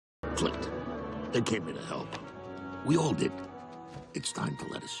conflict. They came here to help. We all did. It's time to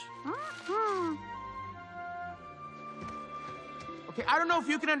let us. Okay, I don't know if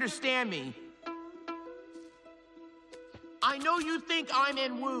you can understand me. I know you think I'm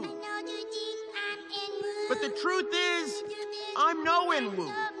En-Wu. But the truth is, I'm no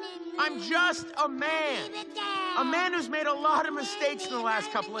En-Wu. I'm just a man. A man who's made a lot of mistakes in the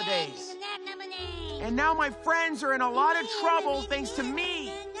last couple of days. And now my friends are in a lot of trouble thanks to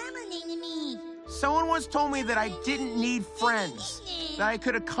me. Someone once told me that I didn't need friends, that I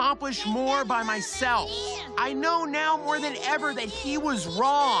could accomplish more by myself. I know now more than ever that he was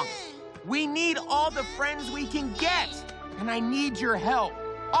wrong. We need all the friends we can get, and I need your help.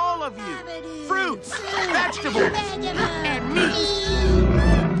 All of you. Fruits, vegetables, and meat.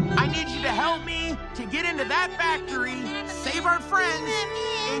 I need you to help me to get into that factory, save our friends,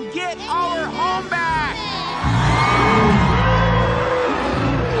 and get our home back.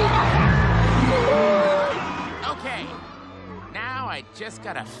 Okay, now I just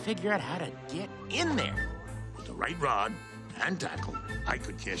gotta figure out how to get in there. With the right rod and tackle, I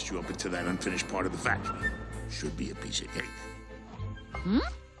could cast you up into that unfinished part of the factory. Should be a piece of cake.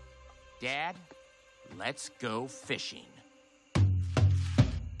 Dad, let's go fishing.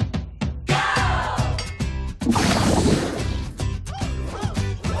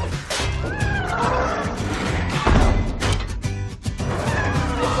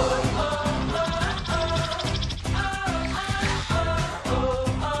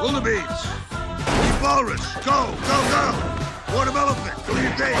 Wildebeest! Walrus! Go! Go! Go! Watermelon fish! Do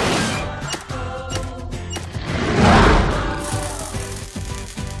your thing!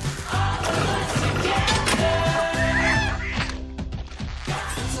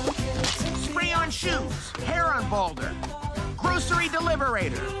 Spray-on shoes, hair-on boulder, grocery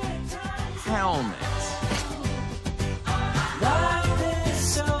deliberator, helmet.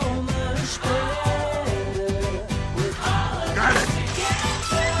 Got it!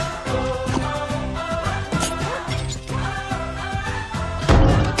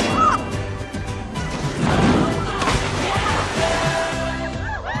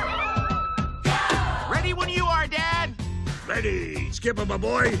 Ready when you are, Dad. Ready! Skipper, my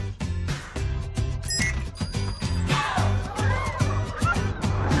boy!